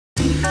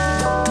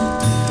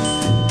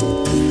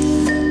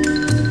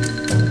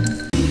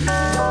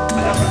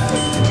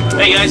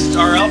Hey guys, it's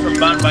RL from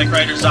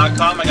mountainbikeriders.com.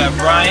 I got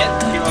Bryan.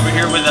 Came over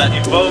here with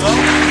Evomo.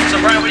 So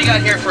Bryan, what do you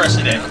got here for us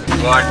today?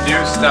 Well, our new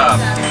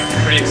stuff,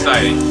 pretty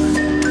exciting.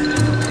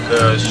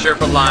 The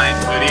Sherpa line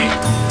hoodie,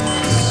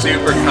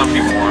 super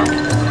comfy warm.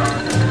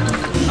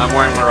 I'm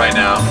wearing one right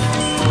now.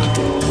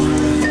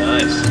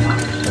 Nice.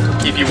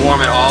 Keep you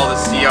warm in all the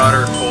Sea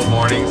Otter cold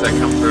mornings that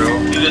come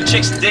through. Do the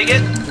chicks dig it?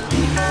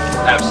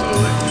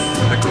 Absolutely.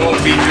 The cool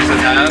features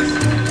it has,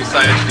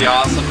 besides the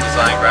awesome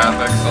design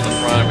graphics on the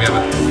front, we have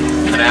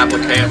an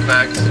applique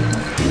effect,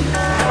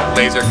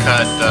 laser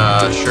cut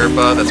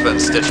Sherpa that's been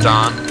stitched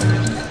on,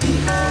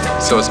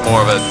 so it's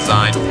more of a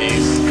design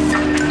piece.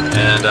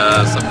 And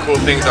some cool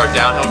things our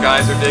downhill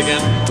guys are digging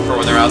for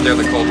when they're out there in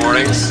the cold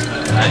mornings.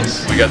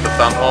 Nice. We got the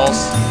thumb holes.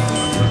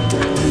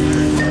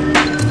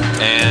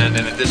 And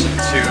in addition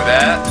to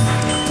that,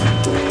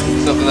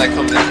 something that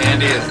comes in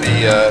handy is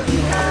the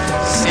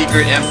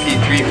secret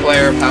MP3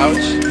 player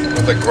pouch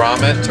with a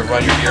grommet to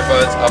run your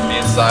earbuds up the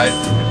inside.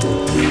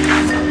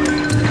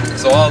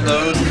 So all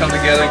those come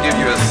together and give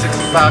you a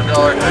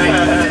 $65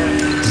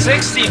 hoodie.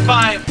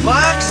 65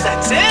 bucks?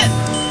 That's it?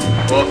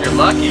 Well, if you're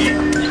lucky,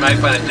 you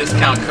might find a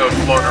discount code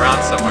floating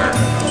around somewhere.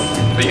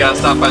 But you gotta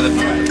stop by the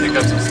booth and pick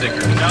up some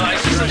stickers. Now I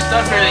see some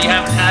stuff here that you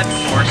haven't had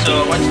before,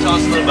 so why don't you tell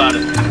us a little about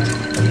it?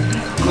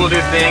 Cool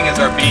new thing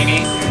is our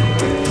beanie.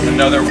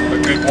 Another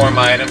good warm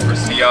item for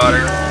Sea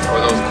Otter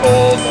for those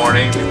cold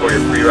mornings before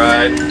your free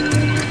ride.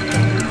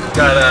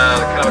 Got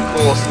a kind of a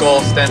cool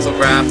skull stencil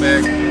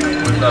graphic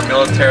with a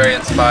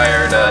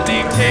military-inspired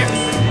name tape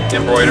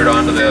embroidered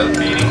onto the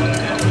beanie.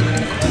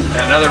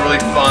 And another really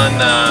fun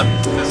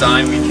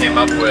design we came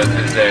up with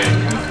is a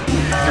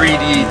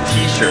 3D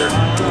t-shirt.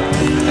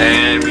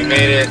 And we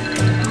made it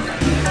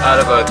out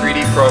of a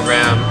 3D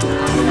program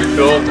where we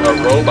built a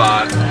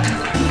robot,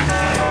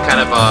 kind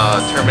of a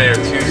Terminator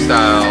 2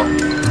 style,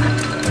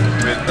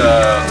 with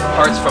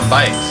parts from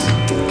bikes.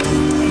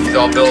 These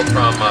all built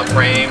from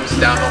frames,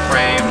 downhill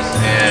frames,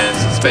 and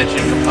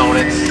suspension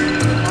components.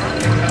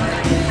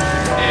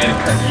 And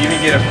you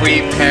even get a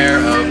free pair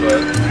of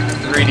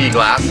 3D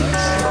glasses.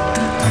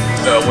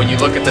 So when you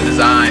look at the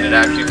design, it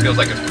actually feels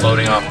like it's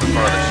floating off the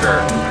front of the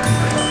shirt.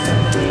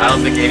 I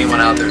don't think anyone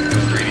out there is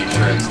doing 3D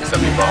shirts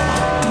except Evomo.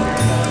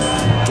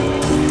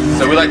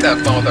 So we like to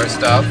have fun with our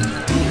stuff.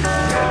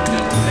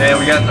 And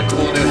we got the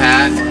cool new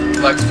hat,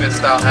 flex fit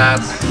style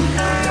hats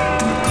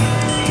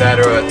that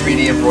are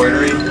 3D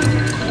embroidery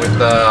with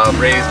the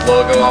raised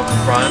logo off the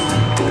front.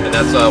 And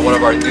that's one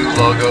of our new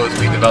logos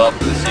we developed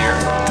for this year.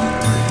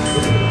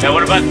 Now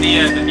what about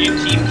the new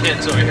team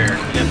kits over here?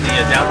 You got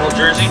the downhill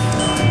jersey?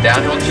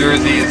 Downhill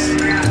jersey is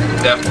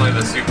definitely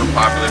the super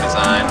popular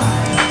design.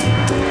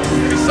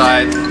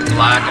 Besides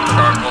black and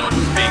charcoal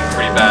just being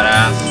pretty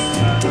badass,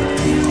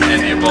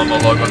 and the Evomo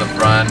logo on the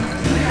front,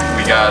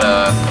 we got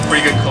a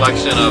pretty good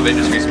collection of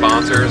industry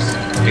sponsors,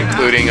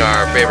 including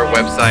our favorite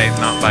website,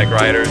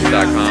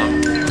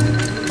 mountainbikeriders.com.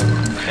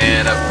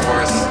 And of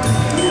course,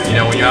 you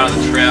know, when you're out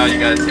on the trail, you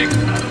gotta take,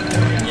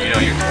 you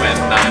know, your twin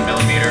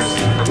 9mm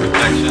for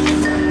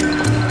protection.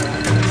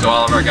 So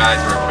all of our guys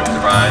are equipped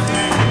to ride.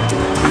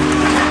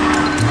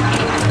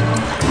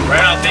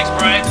 Right on, thanks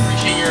Bryan.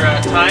 Appreciate your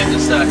time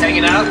just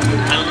hanging out.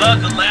 I love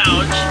the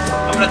lounge.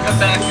 I'm gonna come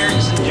back here and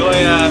just enjoy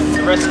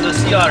the rest of the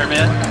Sea Otter,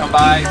 man. Come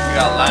by, we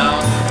got a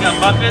lounge. We got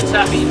muffins,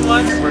 half-eaten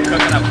ones. We're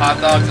cooking up hot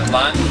dogs at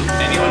lunch.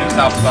 Anyone who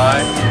stops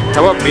by.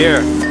 How about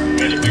beer? We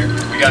got a beer.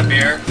 We got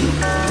beer.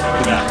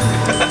 What do we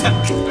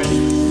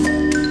got?